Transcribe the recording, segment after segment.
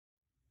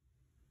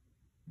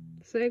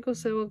Sego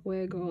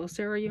Sewagwego,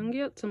 Sarah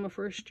Jungiat. I'm a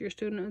first-year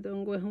student at the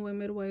Ungwehue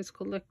Midway's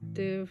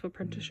Collective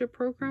Apprenticeship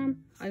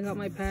Program. I got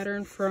my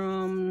pattern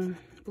from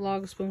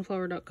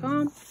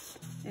blogspoonflower.com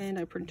and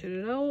I printed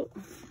it out.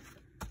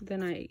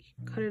 Then I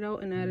cut it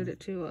out and added it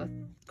to a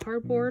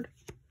cardboard.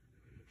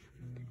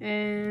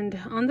 And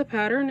on the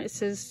pattern it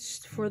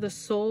says for the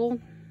sole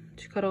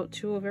to cut out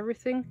 2 of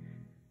everything,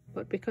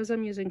 but because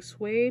I'm using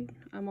suede,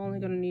 I'm only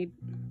going to need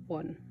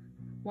one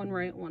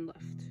right, 1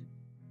 left.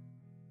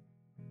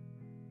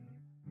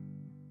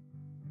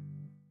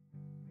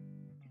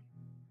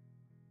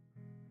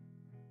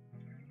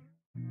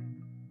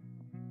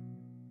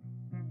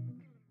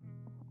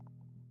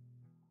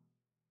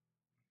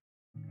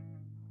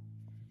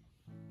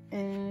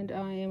 And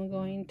I am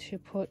going to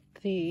put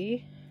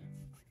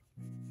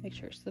make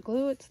sure it's the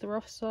glue, it's the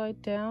rough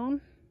side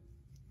down.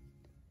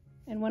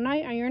 And when I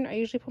iron, I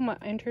usually put my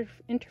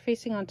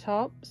interfacing on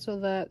top so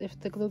that if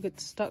the glue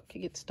gets stuck, it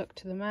gets stuck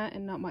to the mat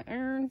and not my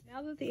iron.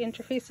 Now that the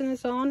interfacing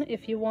is on,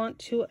 if you want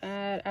to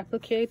add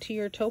applique to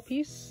your toe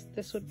piece,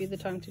 this would be the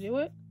time to do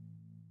it.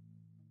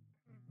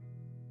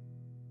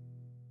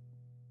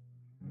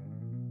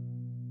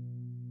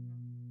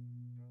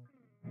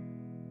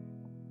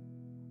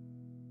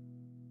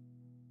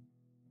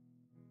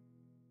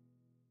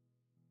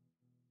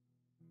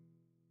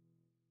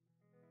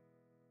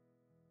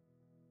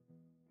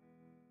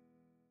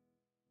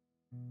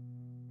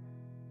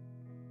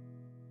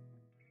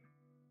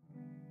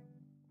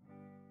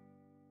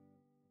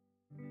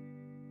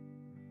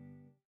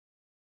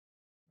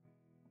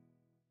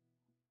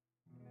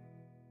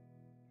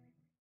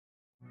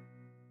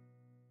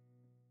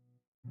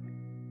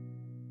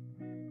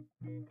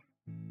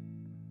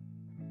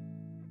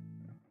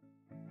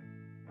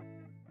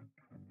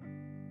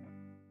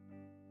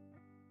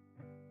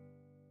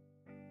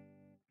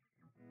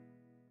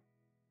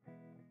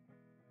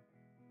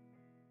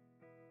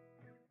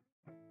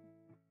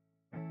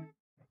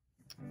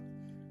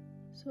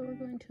 So we're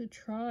going to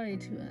try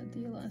to add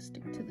the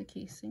elastic to the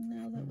casing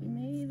now that we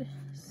made.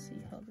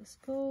 See how this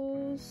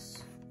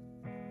goes.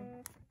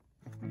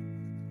 If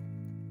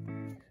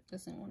it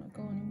doesn't want to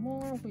go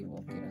anymore, we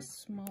will get a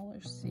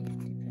smaller safety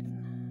pin.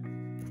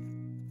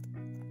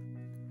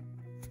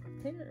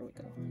 There we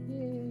go.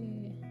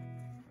 Yay!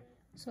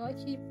 So I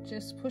keep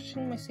just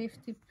pushing my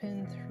safety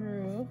pin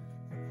through,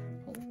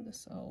 pulling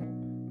this out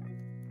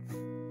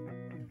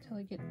until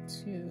I get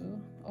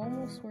to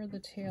almost where the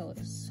tail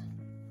is.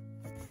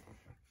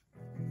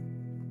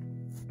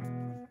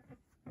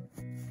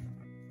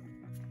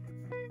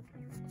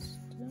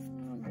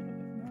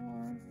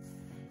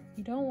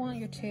 You don't want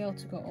your tail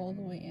to go all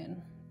the way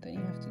in, then you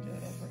have to do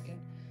it over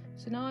again.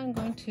 So now I'm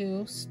going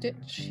to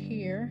stitch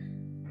here,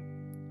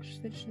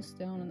 stitch this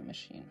down in the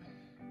machine.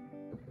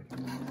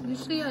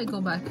 Usually I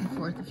go back and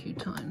forth a few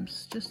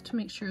times just to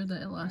make sure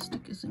the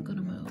elastic isn't going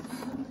to move.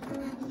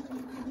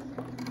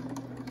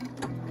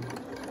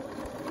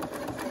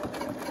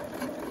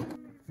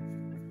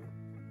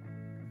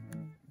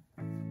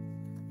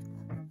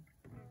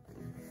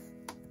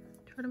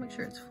 Try to make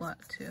sure it's flat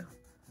too.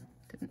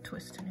 Didn't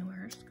twist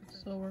anywhere.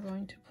 So we're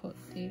going to put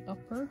the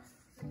upper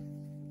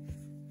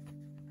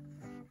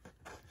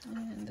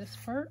and this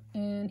part,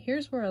 and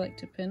here's where I like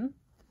to pin.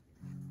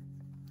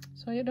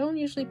 So I don't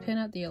usually pin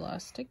at the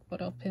elastic,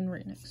 but I'll pin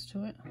right next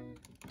to it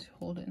to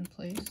hold it in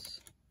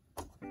place.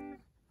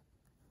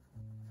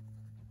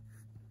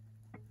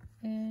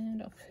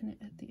 And I'll pin it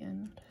at the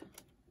end.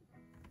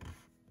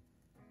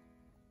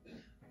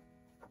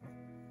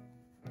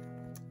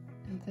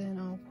 And then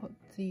I'll put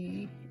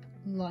the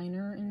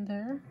liner in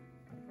there.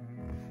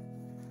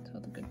 So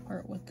the good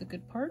part with the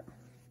good part.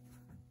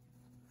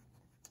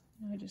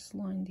 I just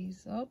line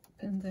these up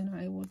and then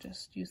I will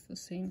just use the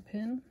same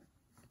pin.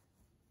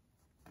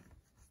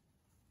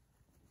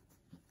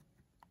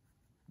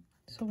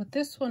 So with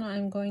this one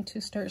I'm going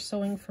to start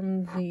sewing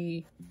from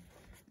the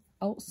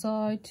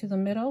outside to the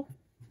middle.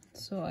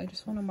 So I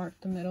just want to mark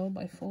the middle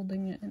by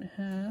folding it in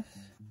half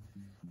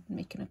and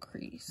making a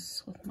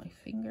crease with my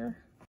finger.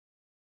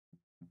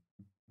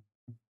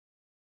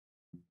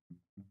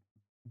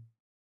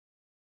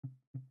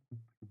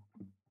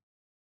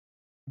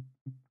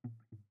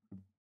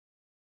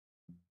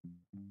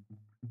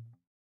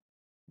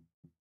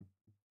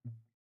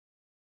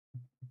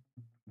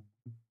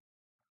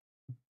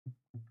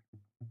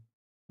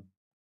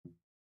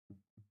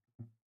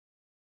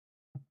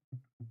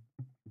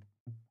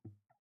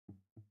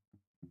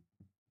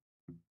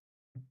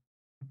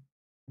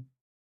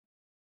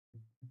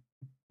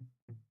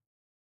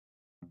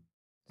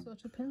 So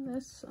to pin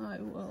this, I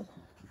will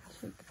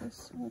take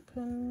this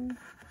open,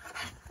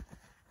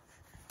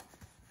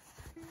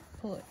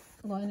 pull it,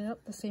 line it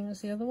up the same as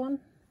the other one,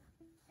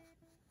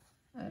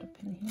 add a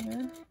pin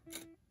here,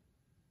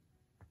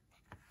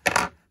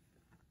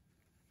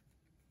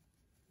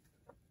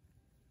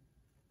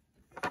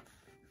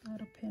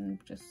 add a pin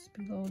just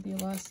below the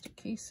elastic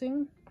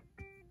casing,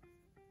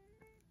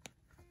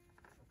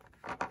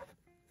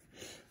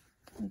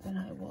 and then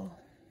I will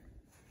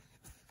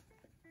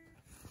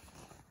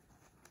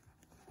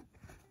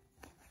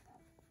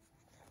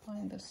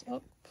line this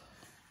up.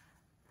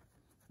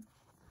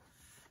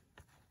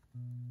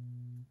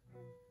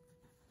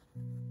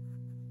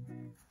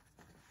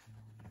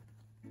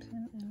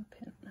 Pin and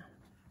pin.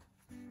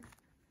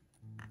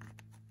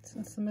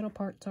 Since the middle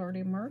part's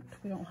already marked,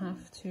 we don't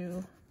have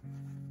to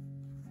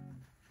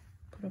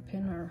put a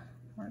pin or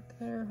mark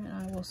there, and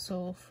I will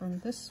sew from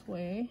this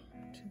way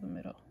to the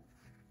middle.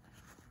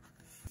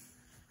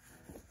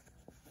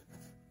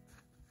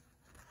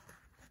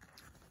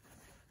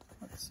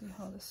 Let's see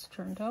how this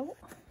turned out.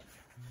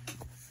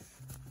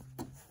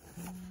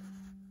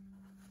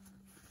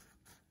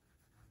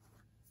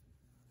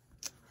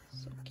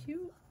 So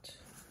cute.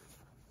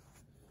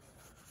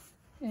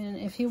 And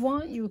if you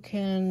want, you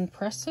can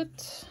press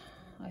it.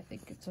 I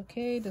think it's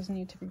okay, it doesn't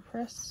need to be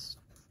pressed.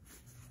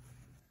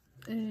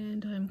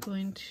 And I'm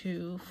going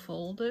to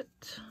fold it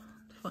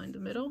to find the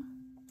middle,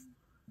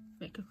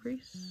 make a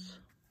crease,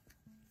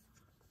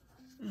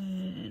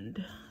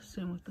 and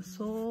same with the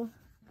sole.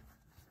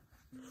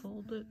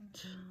 Fold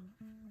it,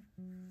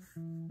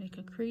 make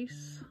a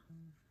crease.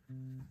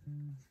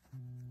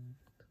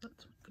 So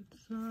that's my good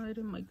side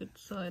and my good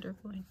side are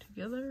going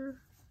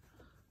together.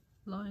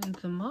 Line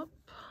them up,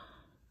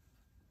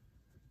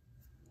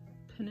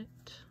 pin it.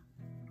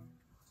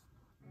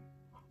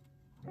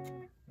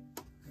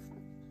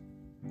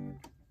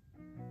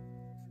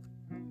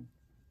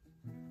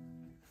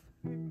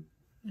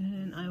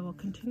 And I will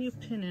continue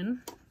pinning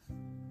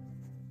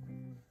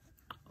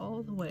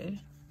all the way.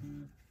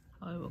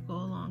 I will go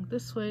along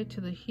this way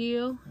to the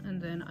heel,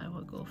 and then I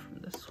will go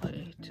from this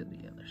way to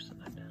the other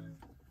side.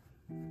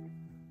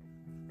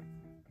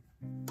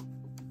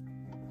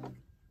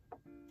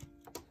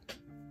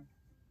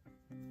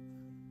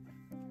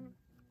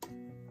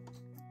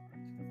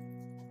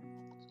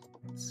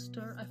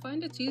 I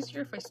find it's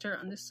easier if I start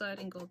on this side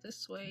and go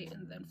this way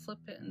and then flip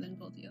it and then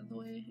go the other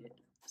way. It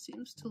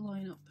seems to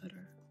line up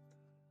better.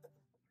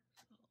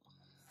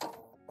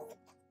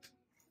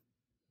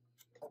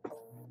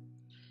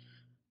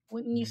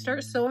 When you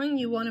start sewing,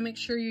 you want to make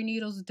sure your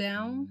needle's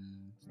down,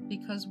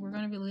 because we're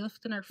going to be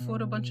lifting our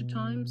foot a bunch of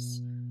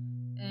times,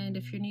 and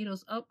if your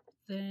needle's up,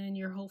 then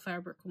your whole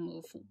fabric will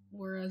move.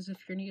 Whereas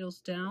if your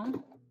needle's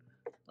down,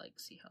 like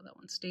see how that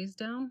one stays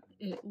down,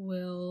 it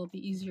will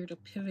be easier to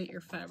pivot your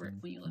fabric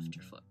when you lift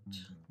your foot.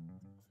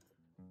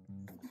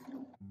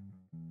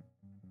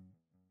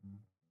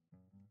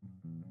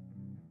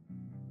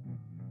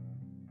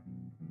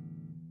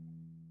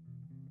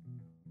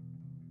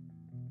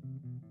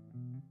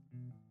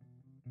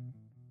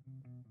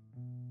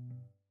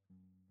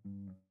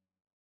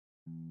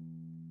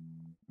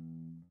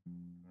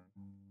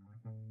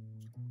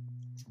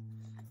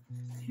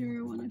 Here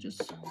I want to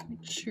just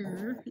make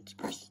sure it's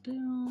pressed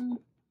down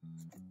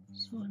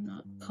so I'm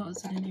not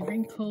causing any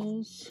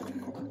wrinkles.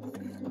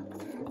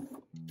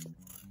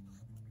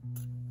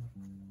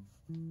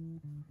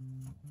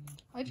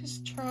 I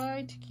just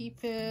try to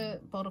keep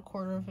it about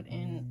 1/4 of an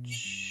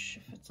inch.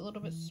 If it's a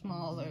little bit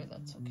smaller,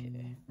 that's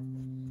okay.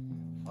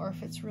 Or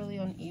if it's really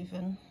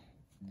uneven.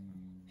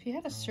 If you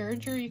had a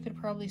serger, you could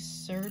probably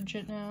serge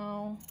it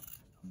now.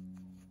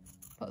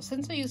 But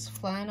since I use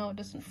flannel, it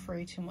doesn't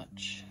fray too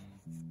much.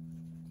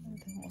 And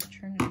then we'll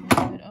turn it a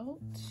little bit out.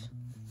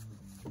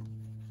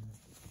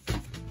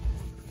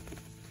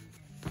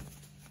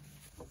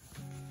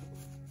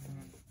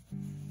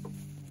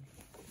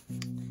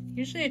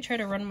 Usually I try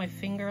to run my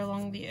finger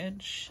along the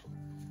edge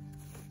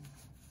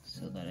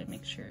so that I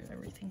make sure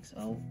everything's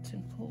out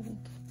and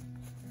pulled.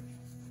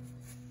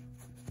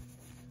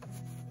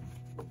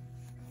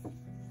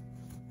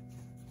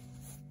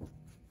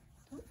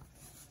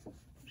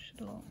 Push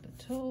it along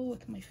the toe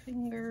with my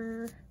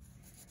finger.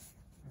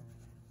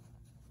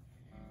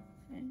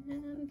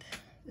 And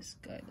this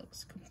guy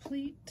looks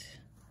complete.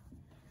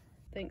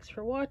 Thanks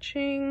for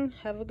watching.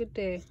 Have a good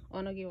day.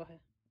 Onagiwahe.